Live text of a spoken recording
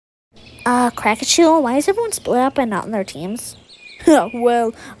Crackachu, why is everyone split up and not in their teams?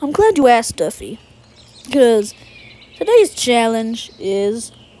 Well, I'm glad you asked, Duffy. Because today's challenge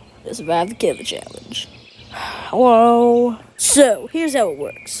is the Survive the Killer Challenge. Hello. So, here's how it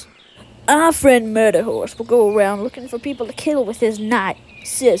works. Our friend Murder Horse will go around looking for people to kill with his knife,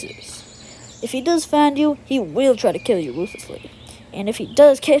 scissors. If he does find you, he will try to kill you ruthlessly. And if he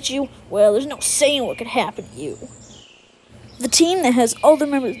does catch you, well, there's no saying what could happen to you. The team that has all the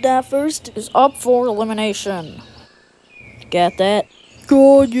members die first is up for elimination. Got that?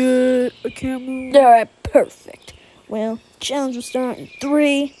 Got it. I can't move. Alright, perfect. Well, challenge will start in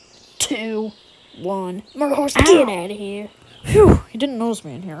 3, 2, 1. Murder Horse, get out of here. Phew, he didn't notice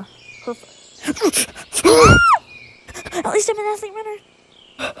me in here. Perfect. At least I'm an athlete runner.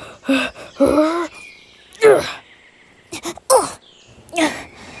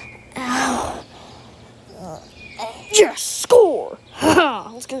 Yes, score!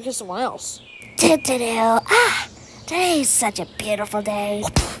 Let's go get someone else. Today's such a beautiful day.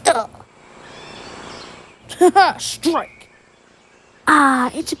 Strike!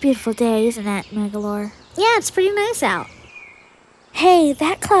 It's a beautiful day, isn't it, Megalore? Yeah, it's pretty nice out. Hey,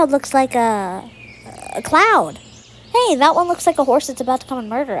 that cloud looks like a cloud. Hey, that one looks like a horse that's about to come and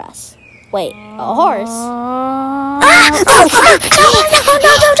murder us. Wait, a horse? No,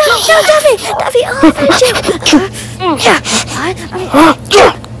 Duffy! Duffy,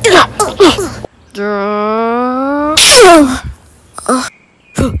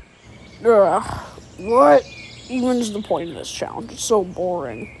 What even is the point of this challenge? It's so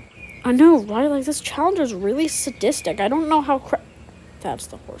boring. I know, right? Like, this challenge is really sadistic. I don't know how That's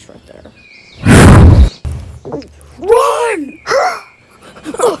the horse right there. Run!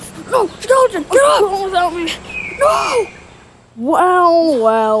 No, skeleton, get up! Go without me. No!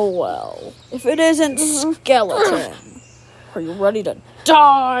 Well. If it isn't skeleton, are you ready to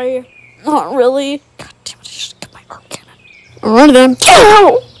die? Not really. God damn it, I should get my arm cannon. Alright then.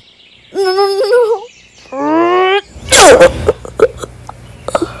 Ow! No.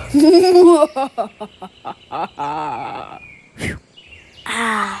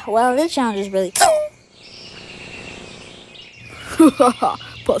 Well, this challenge is really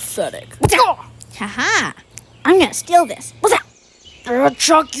pathetic. Haha, I'm gonna steal this. What's that?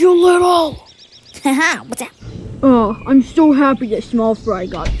 Chuck, you little! Haha, what's that? Oh, I'm so happy that Small Fry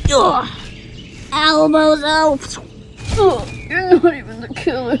got Elbows out. You're not even the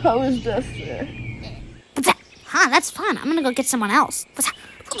killer. How is that fair? What's that? That's fun. I'm gonna go get someone else. What's that?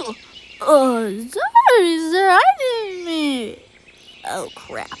 Sorry, sir. I didn't mean. Oh,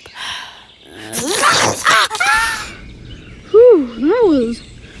 crap. Whew, that was a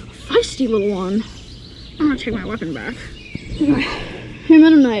feisty little one. I'm gonna take my weapon back. Hey,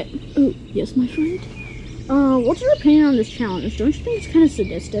 Meta Knight. Oh, yes, my friend? What's your opinion on this challenge? Don't you think it's kind of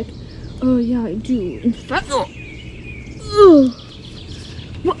sadistic? Oh, yeah, I do. In fact, what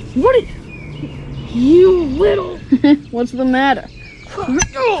you little... What's the matter?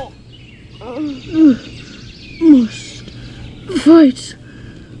 Must fight.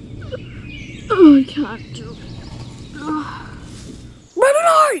 Oh, I can't do it. Meta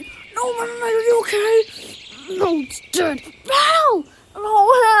Knight! No, Meta Knight, are you okay? No, it's dead. Hal!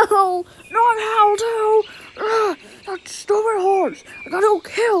 No, Hal! Not Hal, too! That stupid horse! I gotta go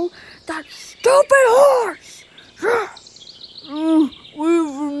kill that stupid horse! Wait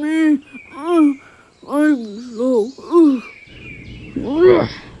for me. I'm slow.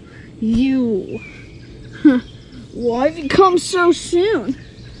 You. Why have you come so soon?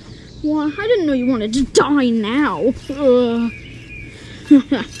 Why, I didn't know you wanted to die now.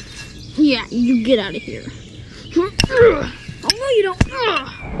 Yeah, you get out of here. Oh, no, you don't.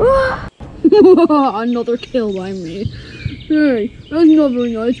 Another kill by me. Hey, that's not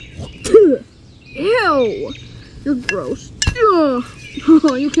very nice. Ew, you're gross. You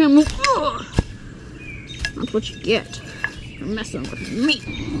can't move. That's what you get. You're messing with me.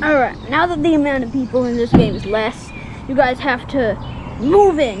 Alright, now that the amount of people in this game is less, you guys have to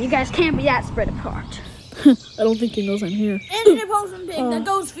move in. You guys can't be that spread apart. I don't think he knows I'm here. And Postman Pig, that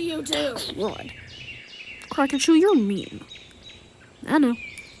goes for you too. God. Crackachu, you're mean. I know.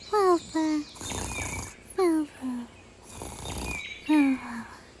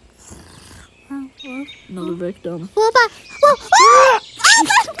 Another victim.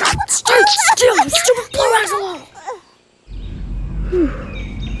 Stay still, you stupid blue asshole!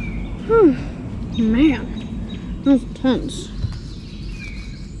 Man, that was intense.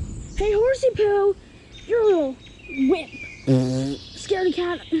 Hey, Horsey Poo, you're a little wimp. Scaredy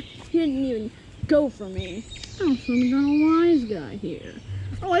cat, you didn't even go for me. Oh, so we got a wise guy here.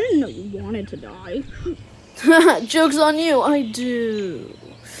 Oh, I didn't know you wanted to die. Joke's on you, I do.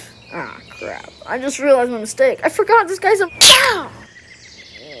 I just realized my mistake. I forgot this guy's a... Ow!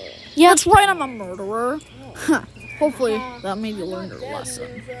 Yeah, that's right, I'm a murderer. Huh. Hopefully, that made you learn your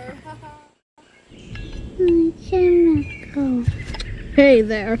lesson. Hey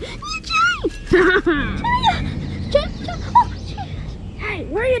there. Hey,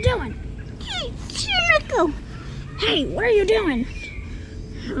 what are you doing? Hey, what are you doing?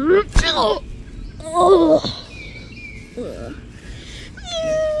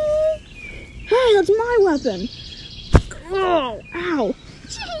 Hey, that's my weapon. Oh, ow.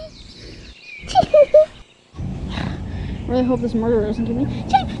 I really hope this murderer doesn't give me...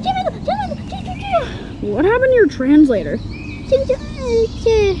 What happened to your translator?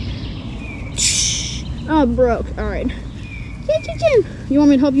 Oh, broke. Alright. You want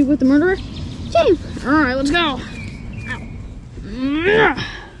me to help you with the murderer? Alright, let's go.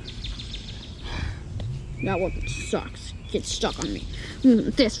 That weapon sucks. Gets stuck on me. I'm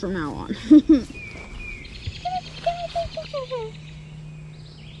using this from now on.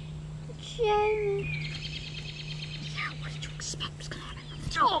 Yeah, what did you expect was gonna happen?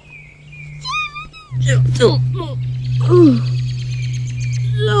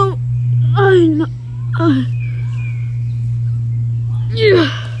 No, I know.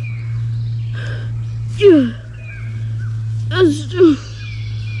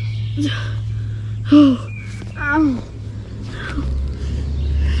 Ow.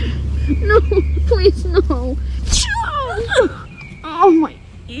 No, please, no. Oh, my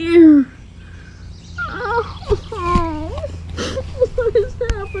ear. Oh, what is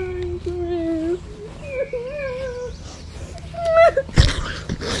happening to me?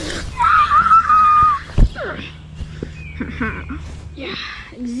 Yeah,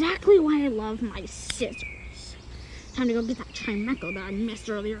 exactly why I love my scissors. Time to go get that Trimeco that I missed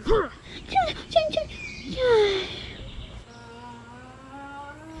earlier.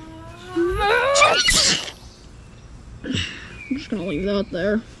 I'm just gonna leave that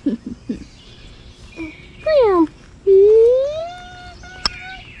there.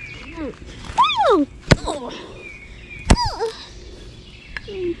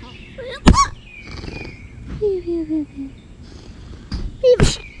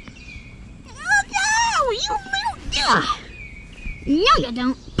 No, you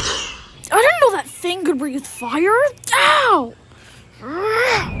don't. I didn't know that thing could breathe fire. Ow!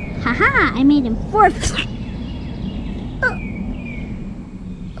 Haha, I made him forfeit.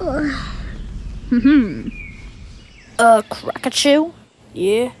 Crackachu?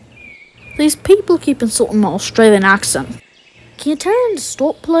 Yeah? These people keep insulting my Australian accent. Can you tell them to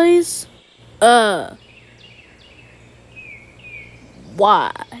stop, please?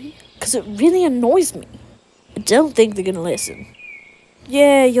 Why? Because it really annoys me. I don't think they're gonna listen.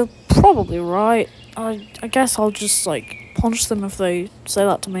 Yeah, you're probably right. I guess I'll just, punch them if they say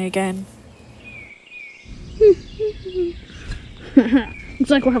that to me again. Looks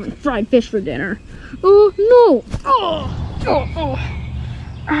like we're having fried fish for dinner. Oh, no!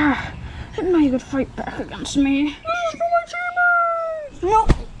 I didn't know you could fight back against me. This is for my teammates! No!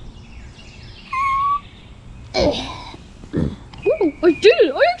 Oh, I did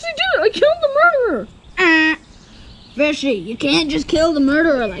it! I actually did it! I killed the murderer! Fishy, you can't just kill the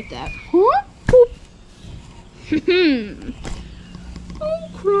murderer like that. Huh? Oh,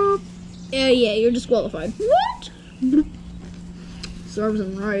 crap. Yeah, you're disqualified. What? Serves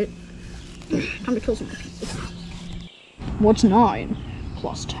him right. Time to kill some more people. What's 9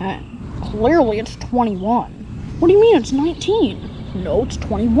 plus 10? Clearly it's 21. What do you mean it's 19? No, it's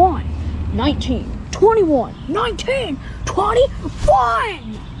 21. 19, 21, 19,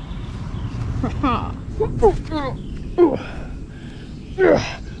 21!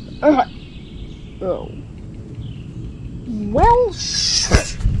 Oh. Well,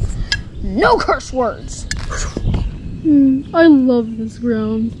 no curse words! I love this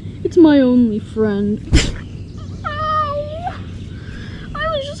ground. It's my only friend. Ow! I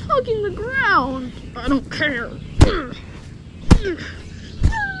was just hugging the ground. I don't care.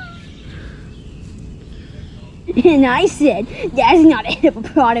 And I said, that's not a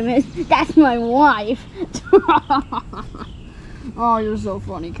hippopotamus, that's my wife. Oh, you're so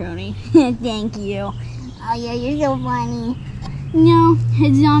funny, Coney. Thank you. Oh yeah, you're so funny. No,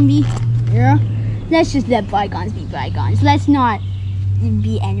 zombie. Yeah? Let's just let bygones be bygones. Let's not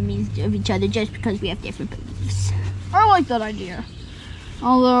be enemies of each other just because we have different beliefs. I like that idea.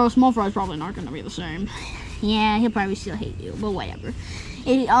 Although, Small Fry's probably not going to be the same. Yeah, he'll probably still hate you, but whatever.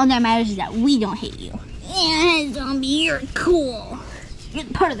 All that matters is that we don't hate you. Yeah, zombie, you're cool. You're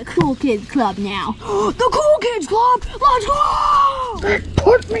part of the cool kids club now. The cool kids club? Let's go!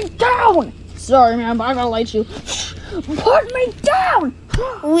 Put me down! Sorry, man, but I gotta light you. Put me down!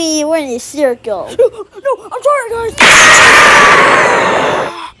 We're in a circle. No, I'm sorry, guys.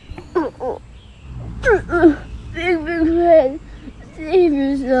 Big head. Save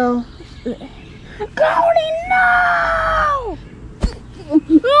yourself. Coney, no! Oh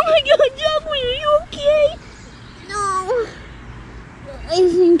my God, Duckweed, are you okay? No. I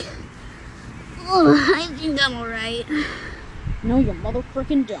think I'm alright. No, you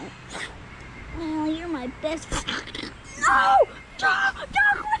motherfucking don't. Oh, you're my best friend. No! Duckweed!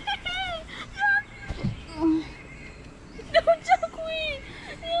 No, Duckweed!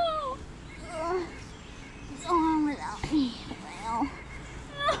 No! Go on without me. Well.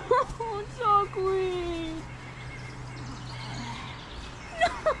 No, Duckweed! No!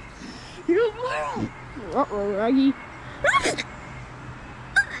 You little! Uh-oh, Raggy.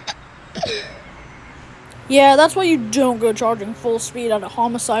 Yeah, that's why you don't go charging full speed at a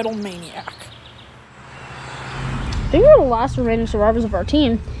homicidal maniac. I think we're the last remaining survivors of our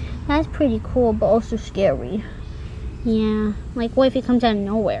team. That's pretty cool, but also scary. Yeah, like what if he comes out of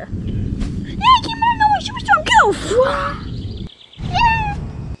nowhere? Yeah, he came out of nowhere. Superstorm, go! Yeah.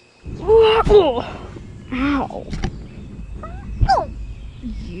 Oh. Ow. Oh.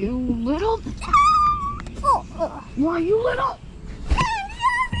 You little... Why you little...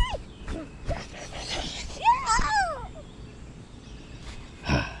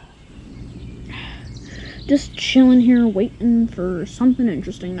 Just chilling here waiting for something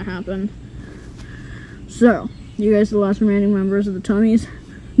interesting to happen. So, you guys are the last remaining members of the Tummies?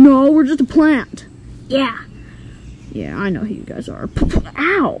 No, we're just a plant. Yeah. Yeah, I know who you guys are.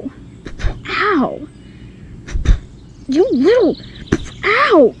 Ow. Ow. You little...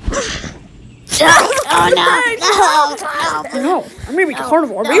 Ow. Oh no! No, I may be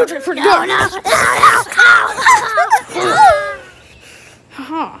carnivore, but you're pretty good.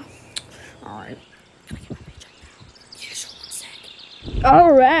 Haha. Alright.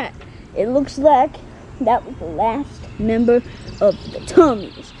 Alright. It looks like that was the last member of the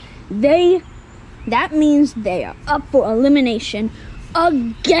Tummies. That means they are up for elimination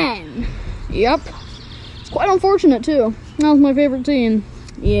again. Yep. It's quite unfortunate too. That was my favorite team.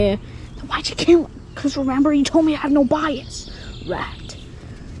 Yeah. Why'd you kill him? Because remember, you told me I have no bias. Right.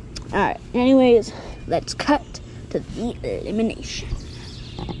 Alright, anyways, let's cut to the elimination.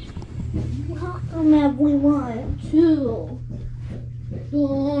 Welcome everyone to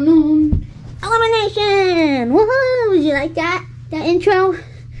elimination! Woohoo! Did you like that intro?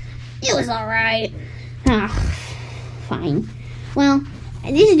 It was alright. Fine. Well,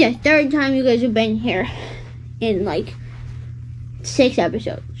 this is the third time you guys have been here in like 6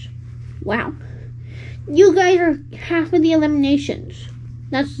 episodes. Wow. You guys are half of the eliminations.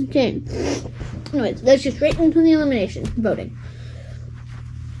 That's the thing. Anyways, let's get straight into the elimination voting.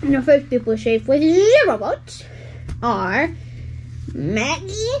 And the first people safe with 0 votes are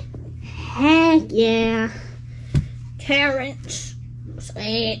Maggie. Heck yeah. Terrence.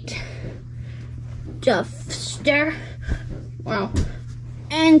 Sweet. Duffster. Wow.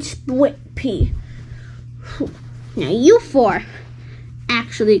 And Split Pea. Now you 4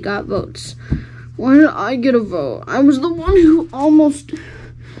 actually got votes. Why did I get a vote? I was the one who almost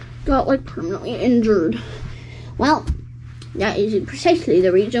got like permanently injured. Well, that is precisely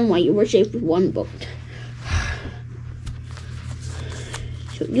the reason why you were safe with 1 vote.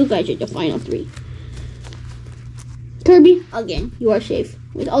 So you guys are the final 3. Kirby, again, you are safe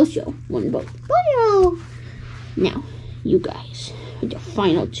with also 1 vote. Bye. Now, you guys are the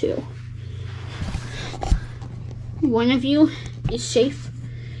final 2. One of you is safe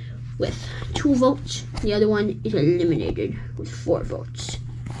with 2 votes. The other one is eliminated with 4 votes.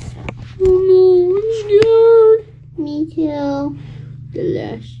 Oh no, I'm scared. Me too. The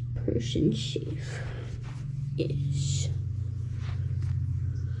last person safe is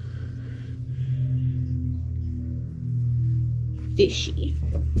Fishy.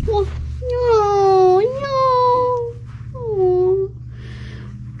 Oh, no. Oh,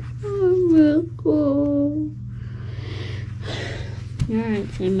 Meko. Alright,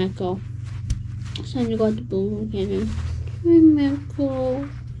 Meko. It's time to go out the boom cannon. Meko.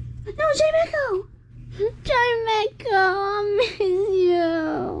 No, Meko. Meko, I miss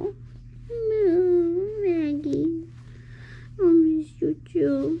you. Maggie. I miss you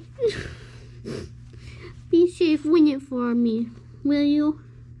too. Be safe, win it for me. Will you?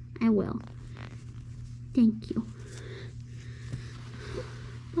 I will. Thank you.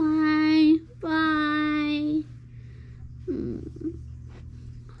 Bye. Bye.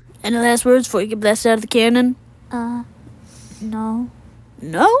 Any last words before you get blasted out of the cannon? No.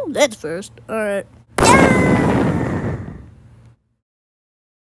 No? That's first. Alright.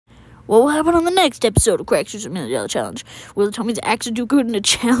 What will happen on the next episode of Crackachu's $1 Million Challenge? Will the Tommies actually do good in a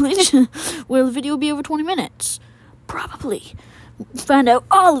challenge? Will the video be over 20 minutes? Probably. Find out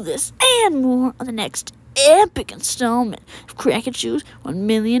all of this and more on the next epic installment of Crackachu's $1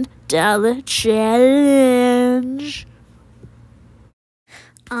 Million Challenge.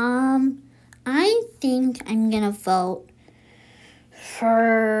 I think I'm gonna vote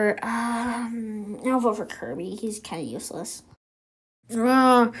for, I'll vote for Kirby. He's kind of useless.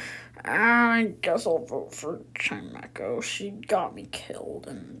 I guess I'll vote for Chimeco. She got me killed,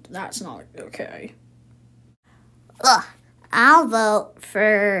 and that's not okay. Ugh, I'll vote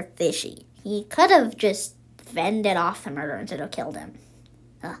for Fishy. He could have just fended off the murder instead of killed him.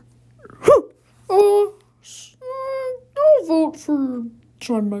 I'll vote for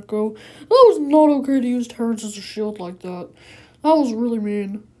Chimeco. That was not okay to use Terrence as a shield like that. That was really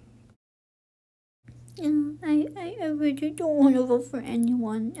mean. I really don't want to vote for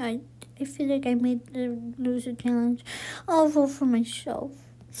anyone. I feel like I made the loser challenge. I'll vote for myself.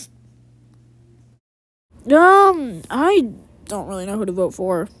 I don't really know who to vote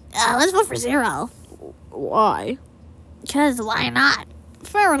for. Let's vote for Zero. Why? Because why not?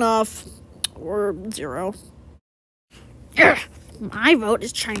 Fair enough. Or Zero. Ugh, my vote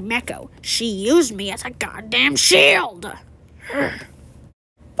is Chimeco. She used me as a goddamn shield.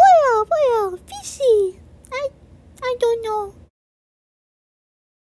 Well, Fishy. I don't know.